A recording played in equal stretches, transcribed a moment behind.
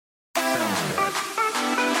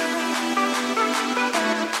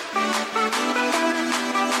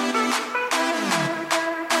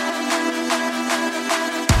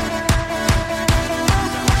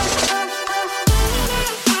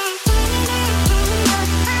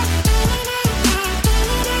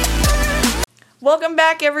Welcome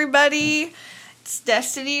back, everybody. It's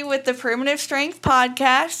Destiny with the Primitive Strength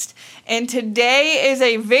Podcast, and today is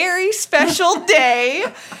a very special day.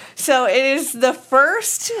 So it is the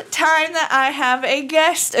first time that I have a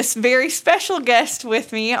guest, a very special guest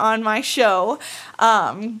with me on my show.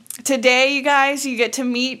 Today, you guys, you get to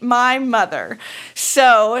meet my mother.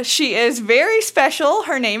 So she is very special.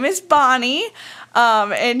 Her name is Bonnie.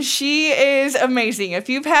 And she is amazing. If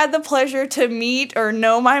you've had the pleasure to meet or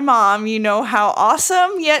know my mom, you know how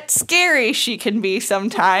awesome yet scary she can be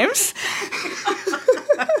sometimes.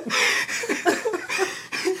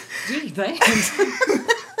 Gee, thanks.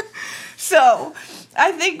 So,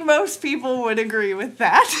 I think most people would agree with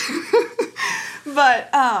that. But,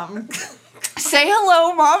 say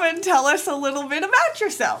hello, Mom, and tell us a little bit about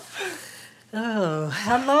yourself. Oh,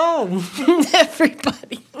 hello,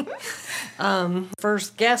 everybody.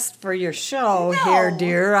 First guest for your show here,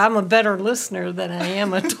 dear. I'm a better listener than I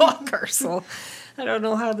am a talker, so I don't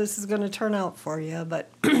know how this is going to turn out for you, but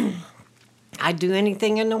I'd do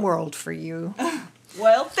anything in the world for you.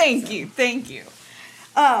 Well, thank you.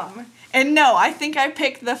 And no, I think I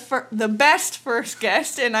picked the best first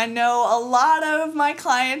guest, and I know a lot of my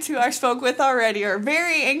clients who I spoke with already are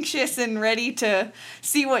very anxious and ready to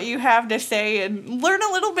see what you have to say and learn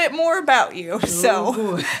a little bit more about you.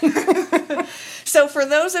 So for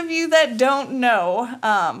those of you that don't know,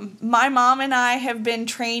 my mom and I have been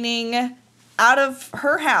training out of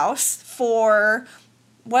her house for,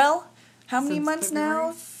 well, how many months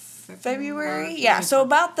now? February? Yeah, so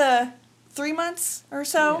about the 3 months or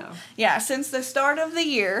so. Yeah, since the start of the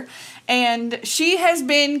year. And she has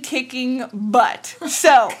been kicking butt.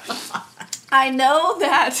 So I know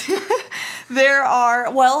that there are,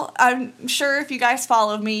 well, I'm sure if you guys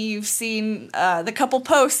follow me, you've seen the couple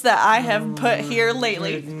posts that I have put here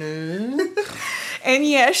lately. And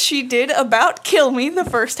yes, she did about kill me the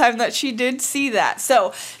first time that she did see that.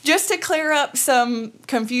 So just to clear up some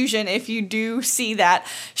confusion, if you do see that,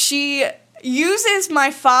 she uses my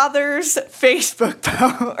father's Facebook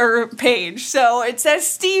page. So it says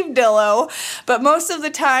Steve Dillow, but most of the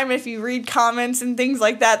time if you read comments and things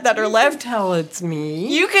like that are left, you can tell it's me.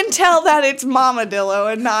 You can tell that it's Momma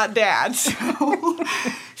Dillow and not Dad.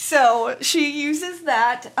 So she uses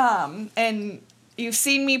that, and you've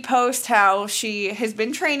seen me post how she has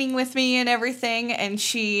been training with me and everything, and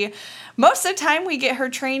most of the time we get her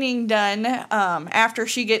training done after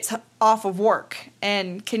she gets off of work.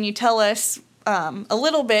 And can you tell us a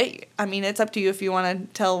little bit, I mean, it's up to you if you want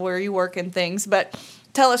to tell where you work and things, but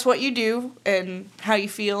tell us what you do and how you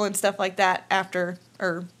feel and stuff like that after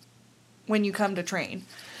or when you come to train.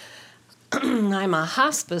 I'm a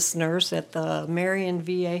hospice nurse at the Marion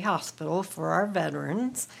VA Hospital for our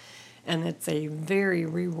veterans, and it's a very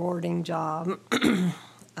rewarding job.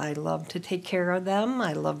 I love to take care of them.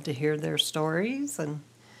 I love to hear their stories, and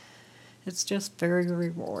it's just very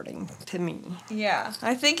rewarding to me. Yeah,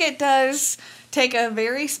 I think it does take a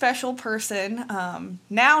very special person.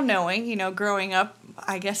 Now knowing, growing up,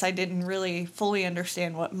 I guess I didn't really fully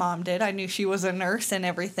understand what Mom did. I knew she was a nurse and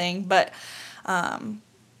everything, but how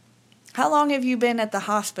long have you been at the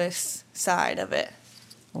hospice side of it?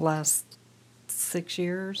 Last 6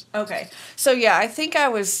 years. Okay. So, yeah, I think I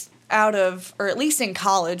was out of, or at least in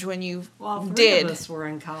college when you did. Three of us were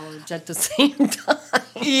in college at the same time.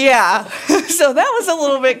 Yeah. So that was a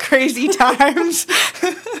little bit crazy times.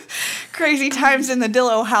 Crazy times in the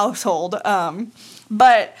Dillow household.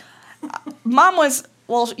 But Mom was,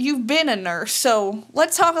 well, you've been a nurse, so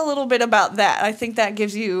let's talk a little bit about that. I think that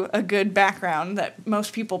gives you a good background that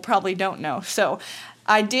most people probably don't know. So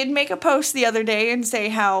I did make a post the other day and say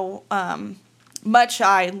how much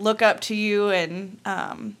I look up to you and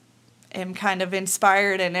am kind of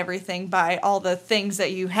inspired and everything by all the things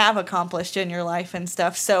that you have accomplished in your life and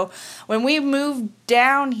stuff. So when we moved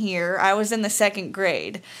down here, I was in the 2nd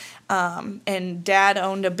grade. And Dad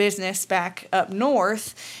owned a business back up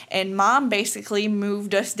north, and Mom basically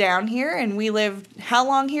moved us down here, and we lived how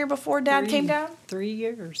long here before Dad came down? 3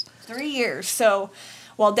 years. 3 years. So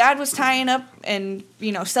while Dad was tying up and,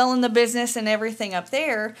 selling the business and everything up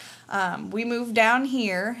there, we moved down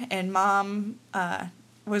here, and Mom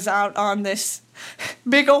was out on this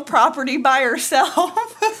big old property by herself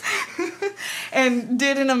and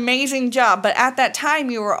did an amazing job. But at that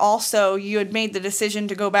time, you had made the decision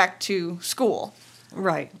to go back to school.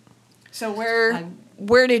 Right. So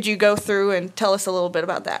where did you go through, and tell us a little bit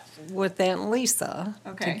about that? With Aunt Lisa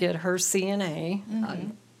to get her CNA. Mm-hmm. I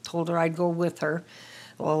told her I'd go with her.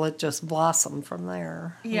 Well, it just blossomed from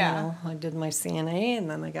there. Yeah. I did my CNA, and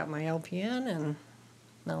then I got my LPN, and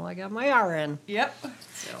now I got my RN. Yep.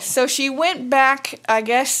 So she went back, I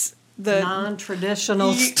guess,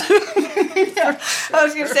 non-traditional yeah, I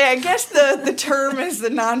was going to say, I guess the term is the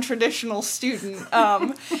non-traditional student,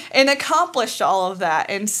 and accomplished all of that.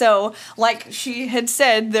 And so, like she had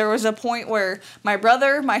said, there was a point where my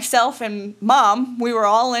brother, myself, and Mom, we were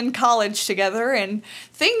all in college together, and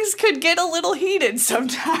things could get a little heated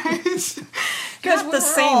sometimes. Not the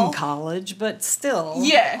same college, but still,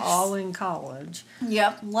 yes, all in college.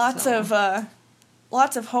 Yep, lots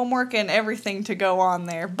of homework and everything to go on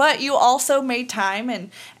there. But you also made time, and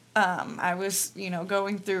I was,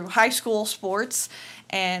 going through high school sports,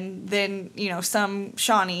 and then, some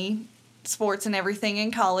Shawnee sports and everything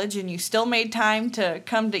in college, and you still made time to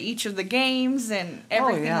come to each of the games and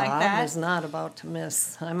everything like that. I was not about to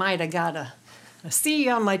miss. I might have got a C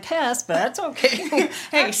on my test, but that's okay.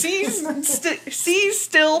 Hey, C's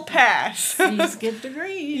still pass. C's get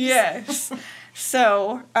degrees. Yes.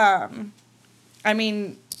 So,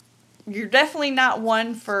 you're definitely not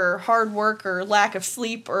one for hard work or lack of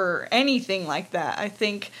sleep or anything like that. I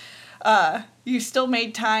think you still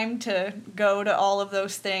made time to go to all of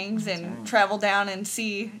those things and travel down and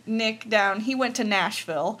see Nick down. He went to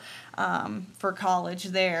Nashville for college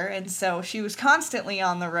there, and so she was constantly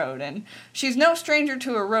on the road, and she's no stranger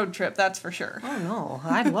to a road trip, that's for sure. Oh, no.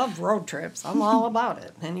 I love road trips. I'm all about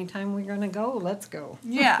it. Anytime we're going to go, let's go.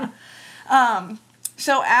 Yeah.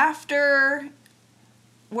 So after,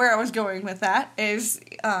 where I was going with that is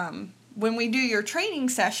when we do your training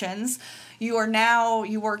sessions, you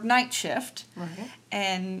work night shift. Right.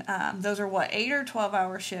 And those are 8 or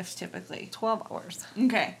 12-hour shifts typically? 12 hours.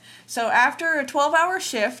 Okay. So after a 12-hour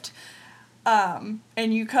shift, and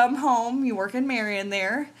you come home, you work in Marion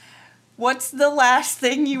there, what's the last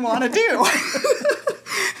thing you want to do?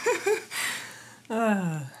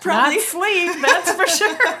 Probably not sleep, that's for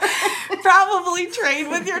sure. Probably train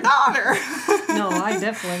with your daughter. No, I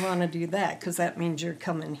definitely want to do that because that means you're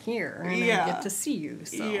coming here and I get to see you.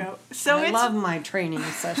 So I love my training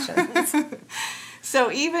sessions.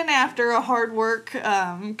 So even after a hard work,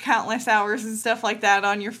 countless hours and stuff like that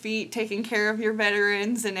on your feet, taking care of your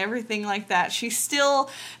veterans and everything like that, she still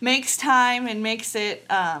makes time and makes it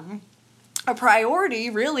a priority,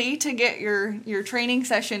 really, to get your training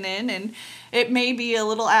session in. And it may be a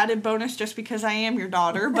little added bonus just because I am your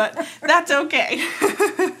daughter, but that's okay.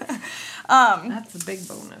 That's a big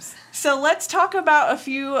bonus. So let's talk about a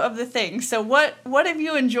few of the things. So what have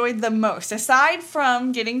you enjoyed the most? Aside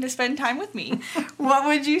from getting to spend time with me, what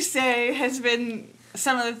would you say has been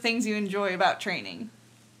some of the things you enjoy about training?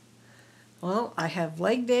 Well, I have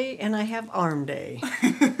leg day and I have arm day.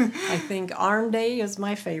 I think arm day is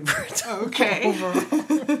my favorite. Okay.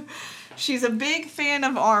 Overall. She's a big fan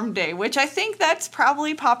of arm day, which I think that's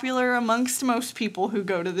probably popular amongst most people who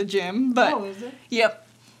go to the gym. But, oh, is it? Yep.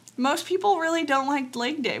 Most people really don't like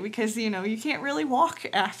leg day because, you can't really walk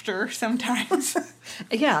after sometimes.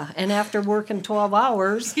 Yeah, and after working 12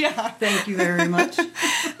 hours, thank you very much.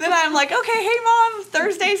 Then I'm like, okay, hey, Mom,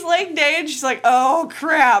 Thursday's leg day. And she's like, oh,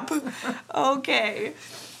 crap. Okay.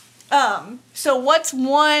 So what's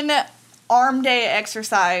one arm day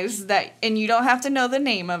exercise that, and you don't have to know the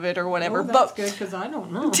name of it or whatever. Oh, that's good because I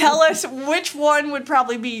don't know. Tell us which one would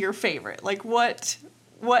probably be your favorite. Like what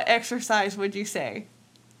exercise would you say?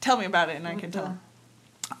 Tell me about it and I can tell.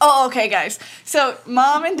 Oh, okay, guys. So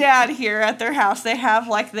Mom and Dad here at their house, they have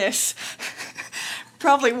like this,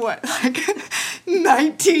 probably like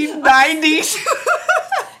 1990s.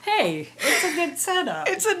 Hey, it's a good setup.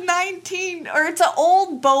 It's it's an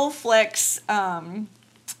old Bowflex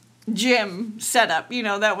gym setup,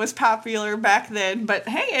 that was popular back then. But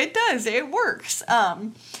hey, it works.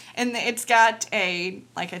 And it's got a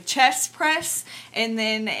chest press and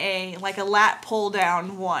then a lat pull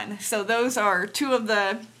down one. So those are two of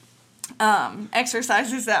the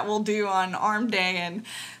exercises that we'll do on arm day. And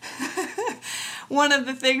one of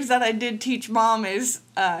the things that I did teach Mom is,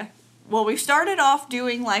 we started off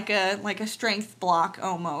doing like a strength block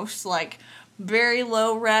almost, like very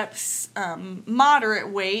low reps, moderate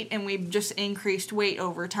weight, and we've just increased weight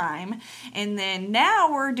over time. And then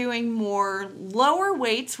now we're doing more lower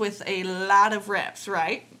weights with a lot of reps,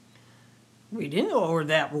 right? We didn't lower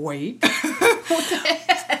that weight.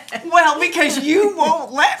 Well, because you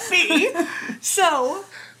won't let me. So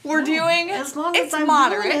we're doing, as long it's as I'm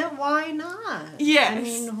moderate. Doing it, why not? Yes. I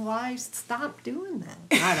mean, why stop doing that?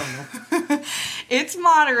 I don't know. It's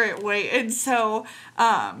moderate weight, and so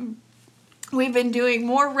we've been doing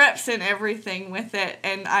more reps and everything with it,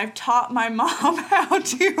 and I've taught my mom how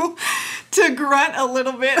to grunt a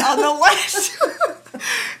little bit on the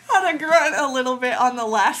had to grunt a little bit on the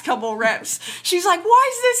last couple reps. She's like,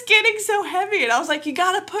 why is this getting so heavy? And I was like, you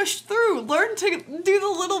got to push through. Learn to do the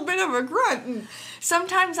little bit of a grunt. And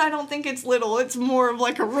sometimes I don't think it's little. It's more of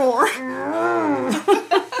like a roar.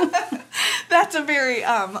 That's a very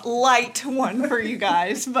light one for you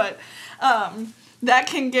guys. But that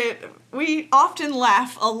can get... We often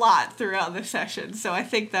laugh a lot throughout the session. So I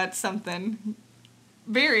think that's something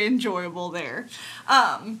very enjoyable there.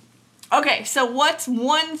 Okay, so what's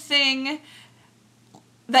one thing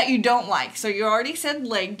that you don't like? So you already said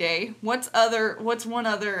leg day. What's one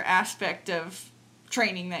other aspect of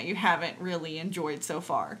training that you haven't really enjoyed so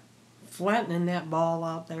far? Flattening that ball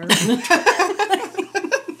out there.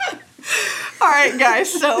 All right,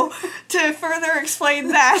 guys, so to further explain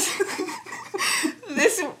that,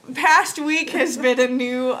 this past week has been a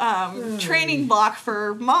new training block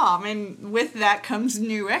for Mom, and with that comes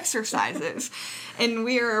new exercises. And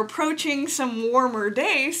we are approaching some warmer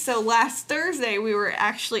days, so last Thursday we were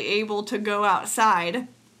actually able to go outside,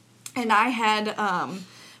 and I had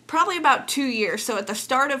probably about 2 years. So at the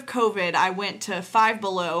start of COVID, I went to Five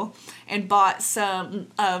Below and bought some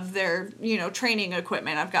of their, training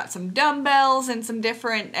equipment. I've got some dumbbells and some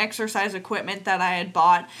different exercise equipment that I had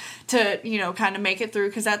bought to, kind of make it through,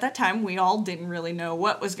 because at that time we all didn't really know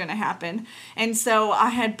what was going to happen. And so I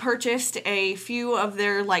had purchased a few of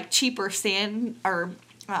their cheaper sand or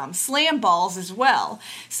slam balls as well.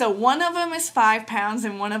 So one of them is 5 pounds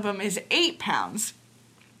and one of them is 8 pounds.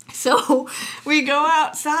 So we go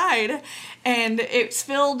outside and it's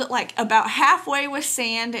filled about halfway with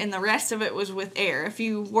sand and the rest of it was with air. If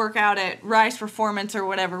you work out at Rise Performance or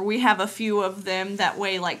whatever, we have a few of them that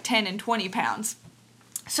weigh 10 and 20 pounds.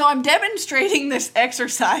 So I'm demonstrating this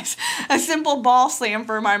exercise, a simple ball slam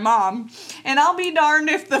for my mom, and I'll be darned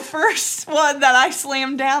if the first one that I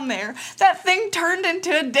slammed down there, that thing turned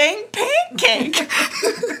into a dang pancake.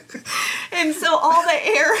 And so all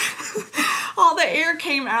the air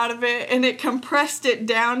came out of it, and it compressed it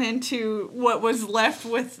down into what was left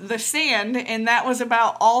with the sand, and that was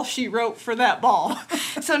about all she wrote for that ball.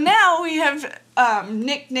 So now we have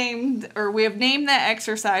named that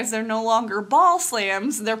exercise. They're no longer ball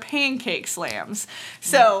slams, they're pancake slams.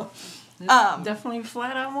 So definitely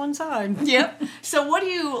flat on one side. Yep. So what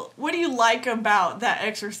do you like about that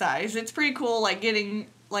exercise? It's pretty cool, getting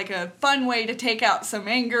a fun way to take out some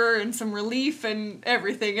anger and some relief and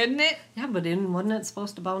everything, isn't it? Yeah, but wasn't it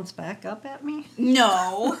supposed to bounce back up at me?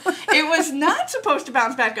 No, it was not supposed to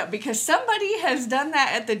bounce back up, because somebody has done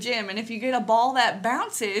that at the gym, and if you get a ball that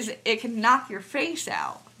bounces, it can knock your face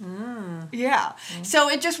out. Mm. Yeah. Mm. So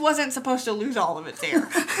it just wasn't supposed to lose all of its air.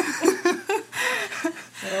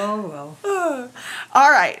 Oh, well.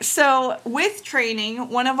 All right. So with training,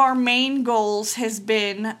 one of our main goals has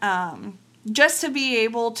been just to be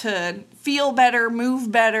able to feel better,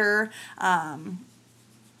 move better, and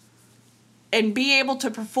be able to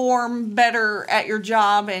perform better at your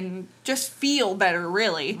job and just feel better,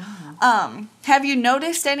 really. Wow. Have you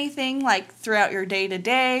noticed anything throughout your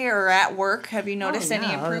day-to-day or at work? Have you noticed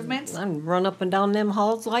any improvements? I run up and down them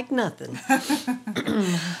halls like nothing.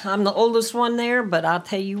 I'm the oldest one there, but I'll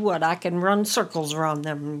tell you what, I can run circles around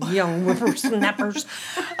them young whippersnappers.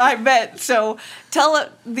 I bet. So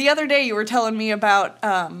the other day you were telling me about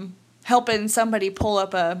helping somebody pull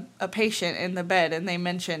up a patient in the bed, and they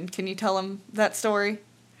mentioned, can you tell them that story?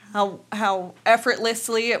 How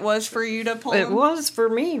effortlessly it was for you to pull them? It was for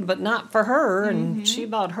me, but not for her, and she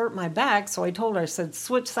about hurt my back, so I told her, I said,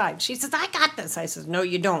 switch sides. She says, I got this. I said, no,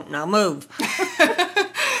 you don't. Now move.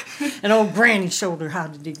 And old Granny showed her how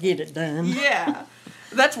to get it done. Yeah.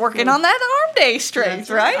 That's working on that arm day strength,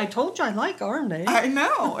 right? I told you I like arm day. I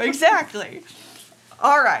know, exactly.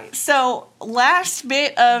 All right, so last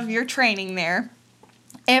bit of your training there.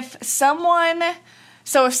 If someone's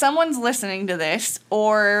listening to this,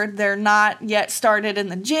 or they're not yet started in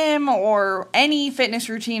the gym or any fitness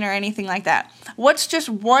routine or anything like that, what's just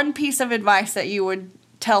one piece of advice that you would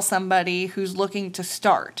tell somebody who's looking to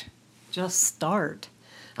start? Just start.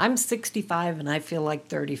 I'm 65 and I feel like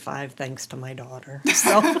 35 thanks to my daughter.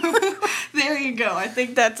 So there you go. I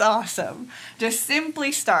think that's awesome. Just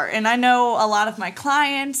simply start. And I know a lot of my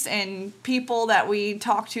clients and people that we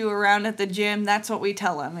talk to around at the gym, that's what we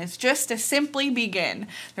tell them. It's just to simply begin.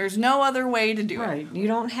 There's no other way to do it. Right. You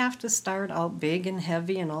don't have to start out big and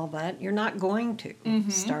heavy and all that. You're not going to. Mm-hmm.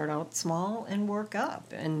 Start out small and work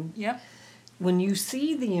up. And yep. When you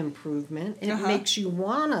see the improvement, it makes you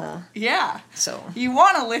wanna. Yeah. So you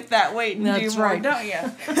wanna lift that weight and that's do more, right. don't you?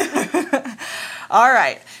 All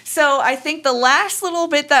right. So I think the last little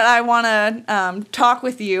bit that I want to talk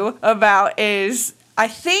with you about is, I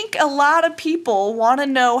think a lot of people want to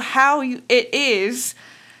know how it is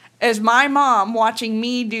as my mom watching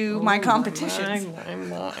me do my competitions.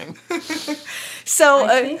 My. So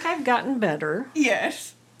I think I've gotten better.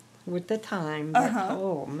 Yes. With the time. But,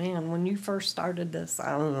 oh, man, when you first started this,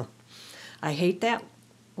 I hate that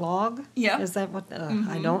log. Yeah. Is that what?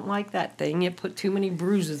 I don't like that thing. It put too many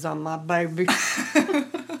bruises on my baby.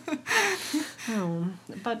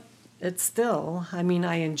 But it's still, I mean,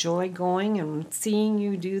 I enjoy going and seeing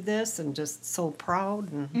you do this and just so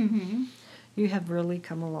proud. And you have really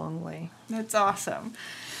come a long way. That's awesome.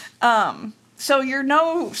 So you're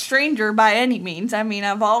no stranger by any means. I mean,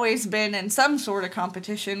 I've always been in some sort of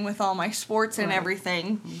competition with all my sports and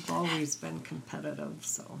everything. You've always been competitive,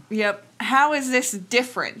 so. Yep. How is this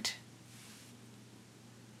different?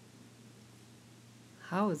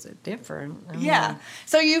 How is it different? Yeah.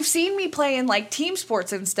 So you've seen me play in like team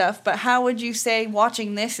sports and stuff, but how would you say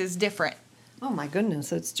watching this is different? Oh my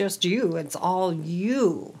goodness, it's just you. It's all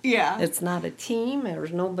you. Yeah. It's not a team.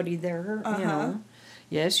 There's nobody there, you know.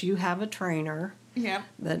 Yes, you have a trainer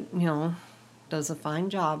that, does a fine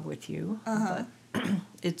job with you. But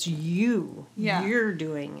it's you. Yeah. You're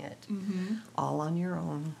doing it all on your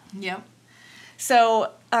own. Yep.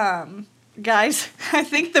 So, guys, I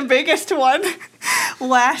think the biggest one,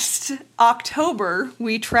 last October,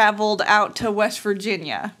 we traveled out to West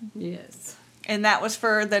Virginia. Yes. And that was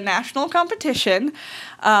for the national competition.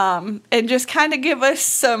 And just kind of give us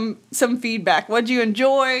some feedback. What'd you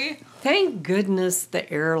enjoy? Thank goodness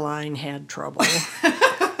the airline had trouble.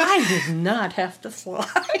 I did not have to fly.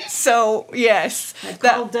 So, yes. I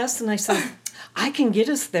called Des and I said, I can get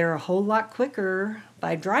us there a whole lot quicker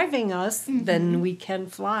by driving us than we can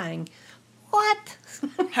flying. What?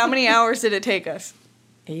 How many hours did it take us?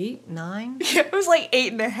 8, 9? It was like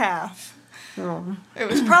 8.5. Oh. It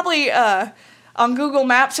was probably... on Google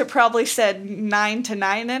Maps, it probably said 9 to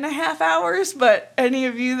 9.5 hours, but any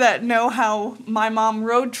of you that know how my mom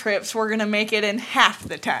road trips, we're going to make it in half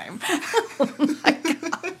the time. Oh my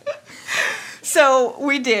God. So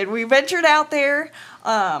we did. We ventured out there,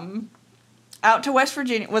 out to West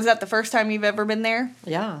Virginia. Was that the first time you've ever been there?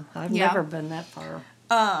 Yeah, I've never been that far.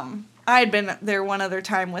 I had been there one other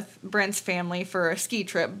time with Brent's family for a ski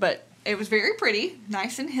trip, but it was very pretty,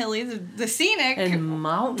 nice and hilly. The scenic and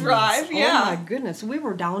mountains. Drive, yeah. Oh my goodness, we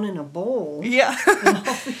were down in a bowl. Yeah.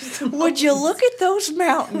 Would you look at those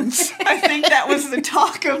mountains? I think that was the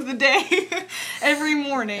talk of the day every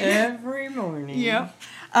morning. Every morning. Yep.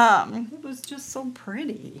 It was just so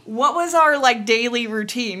pretty. What was our daily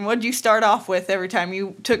routine? What'd you start off with every time?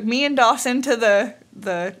 You took me and Dawson to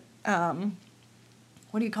the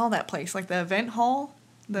what do you call that place? Like the event hall?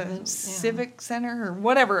 The Civic Center or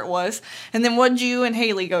whatever it was. And then what'd you and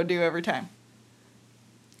Haley go do every time?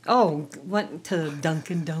 Oh, went to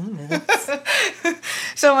Dunkin' Donuts.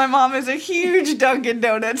 So my mom is a huge Dunkin'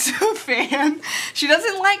 Donuts fan. She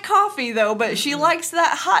doesn't like coffee, though, but she likes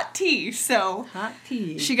that hot tea. So hot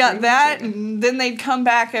tea. She got that, and then they'd come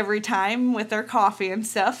back every time with their coffee and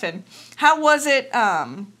stuff. And how was it...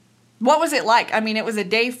 what was it like? I mean, it was a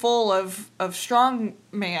day full of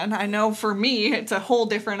Strongman. I know for me, it's a whole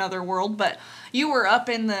different other world, but you were up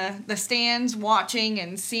in the stands watching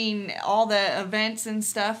and seeing all the events and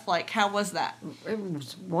stuff. Like, how was that? It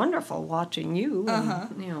was wonderful watching you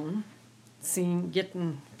and,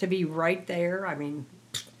 getting to be right there. I mean...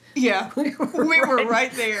 Yeah, we were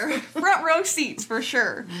right there. Front row seats for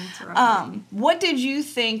sure. That's right. What did you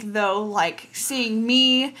think, though, like seeing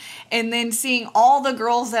me and then seeing all the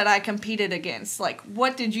girls that I competed against? Like,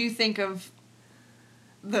 what did you think of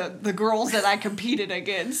the girls that I competed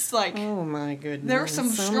against? Like, oh my goodness. There are some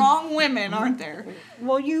strong women, aren't there?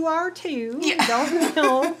 Well, you are too. Yeah. Don't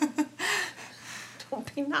know.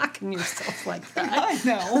 Don't be knocking yourself like that. I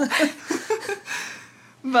know.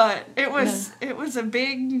 But it was a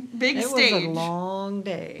big stage. It was a long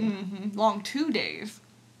day. Mm-hmm. Long 2 days.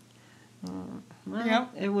 Well,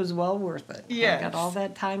 yep. It was well worth it. Yes. I got all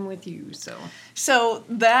that time with you, so. So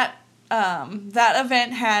that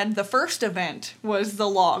event had, the first event was the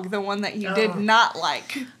log, the one that you did not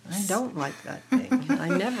like. I don't like that thing. I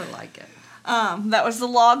never like it. That was the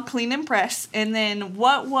log clean and press. And then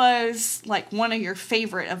what was like one of your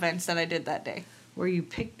favorite events that I did that day? Where you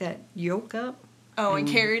picked that yoke up. Oh, and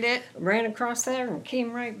carried it? Ran across there and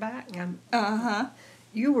came right back. Uh-huh.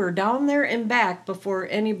 You were down there and back before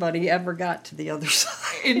anybody ever got to the other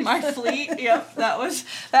side. In my fleet, yep. That was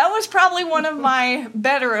probably one of my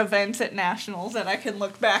better events at Nationals that I can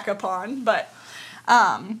look back upon. But,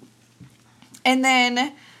 and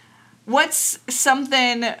then, what's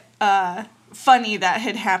something funny that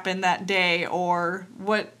had happened that day, or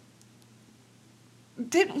what?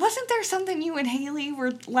 Wasn't there something you and Haley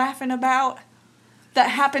were laughing about? that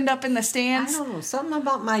happened up in the I stands? don't know, something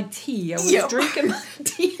about my tea. I was Yep. drinking my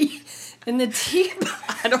tea, and the tea,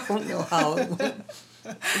 I don't know how it went.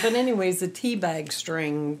 But anyways, the tea bag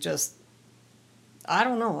string just, I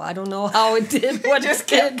don't know how it did what Just it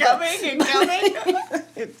kept did. coming and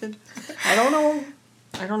coming.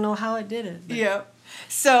 I don't know how it did it. but Yeah.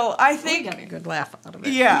 So I We think, got a good laugh out of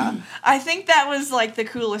it. yeah, I think that was like the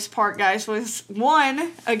coolest part, guys, was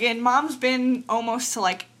one, again, Mom's been almost to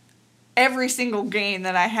like every single game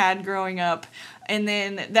that I had growing up. And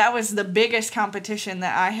then that was the biggest competition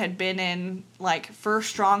that I had been in, like, for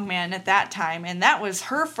Strongman at that time. And that was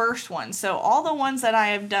her first one. So all the ones that I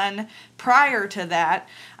have done prior to that,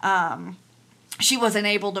 she wasn't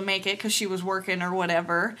able to make it because she was working or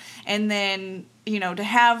whatever. And then, you know,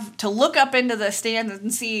 to look up into the stands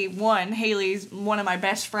and see, one, Haley's one of my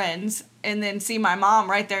best friends, and then see my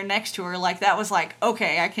mom right there next to her, like, that was like,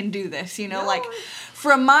 okay, I can do this, you know, like,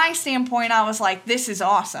 from my standpoint, I was like, this is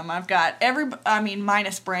awesome. I've got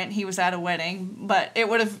minus Brent, he was at a wedding, but it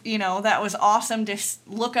would have, you know, that was awesome to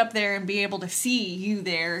look up there and be able to see you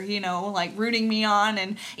there, you know, like rooting me on.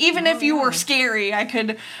 And even if you were scared, I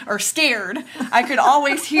could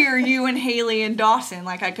always hear you and Haley and Dawson.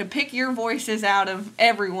 Like, I could pick your voices out of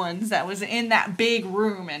everyone's that was in that big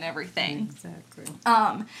room and everything. Exactly.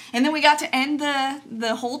 And then we got to end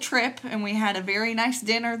the whole trip, and we had a very nice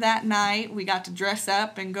dinner that night. We got to dress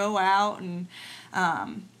up and go out, and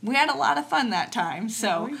we had a lot of fun that time.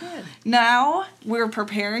 So we did. Now we're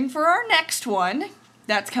preparing for our next one.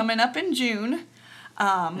 That's coming up in June.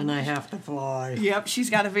 And I have to fly. Yep, she's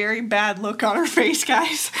got a very bad look on her face,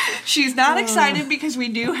 guys. She's not excited because we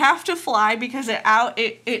do have to fly because it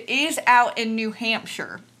is out in New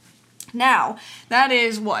Hampshire. Now, that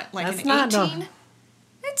is what, like That's an not 18?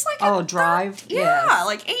 It's like drive? Yeah, Yes.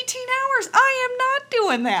 like 18 hours. I am not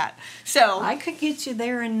doing that. So I could get you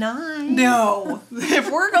there in 9. no,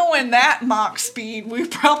 if we're going that Mach speed, we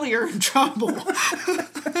probably are in trouble.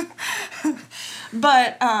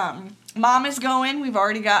 But Mom is going. We've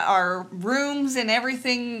already got our rooms and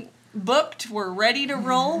everything booked. We're ready to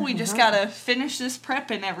roll. We just gotta finish this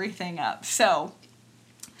prep and everything up. So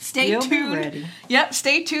stay You'll tuned. Be ready. Yep,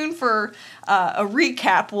 stay tuned for a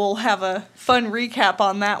recap. We'll have a fun recap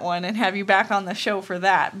on that one and have you back on the show for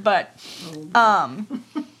that. But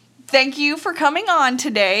thank you for coming on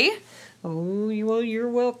today. Oh, well, you're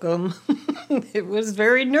welcome. It was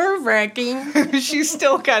very nerve-wracking. She's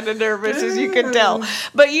still kind of nervous, as you can tell.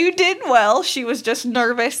 But you did well. She was just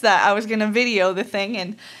nervous that I was going to video the thing,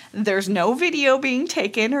 and there's no video being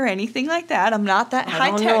taken or anything like that. I'm not that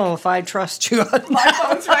high-tech. I don't know if I trust you. My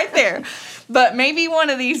phone's right there. But maybe one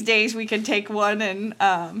of these days we can take one and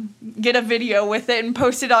get a video with it and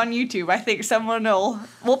post it on YouTube. I think someone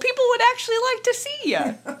people would actually like to see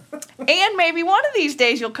you. And maybe one of these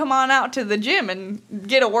days you'll come on out to the gym and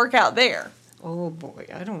get a workout there. Oh, boy,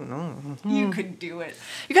 I don't know. You could do it.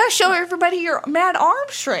 You got to show everybody your mad arm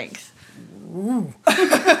strength. Ooh.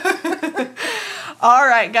 All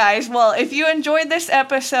right, guys. Well, if you enjoyed this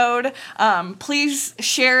episode, please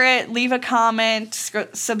share it, leave a comment,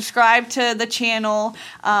 subscribe to the channel,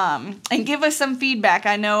 and give us some feedback.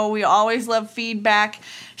 I know we always love feedback.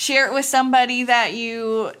 Share it with somebody that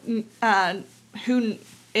you who,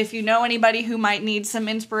 if you know anybody who might need some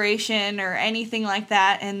inspiration or anything like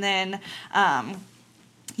that. And then,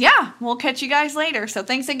 we'll catch you guys later. So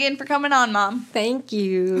thanks again for coming on, Mom. Thank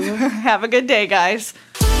you. Have a good day, guys.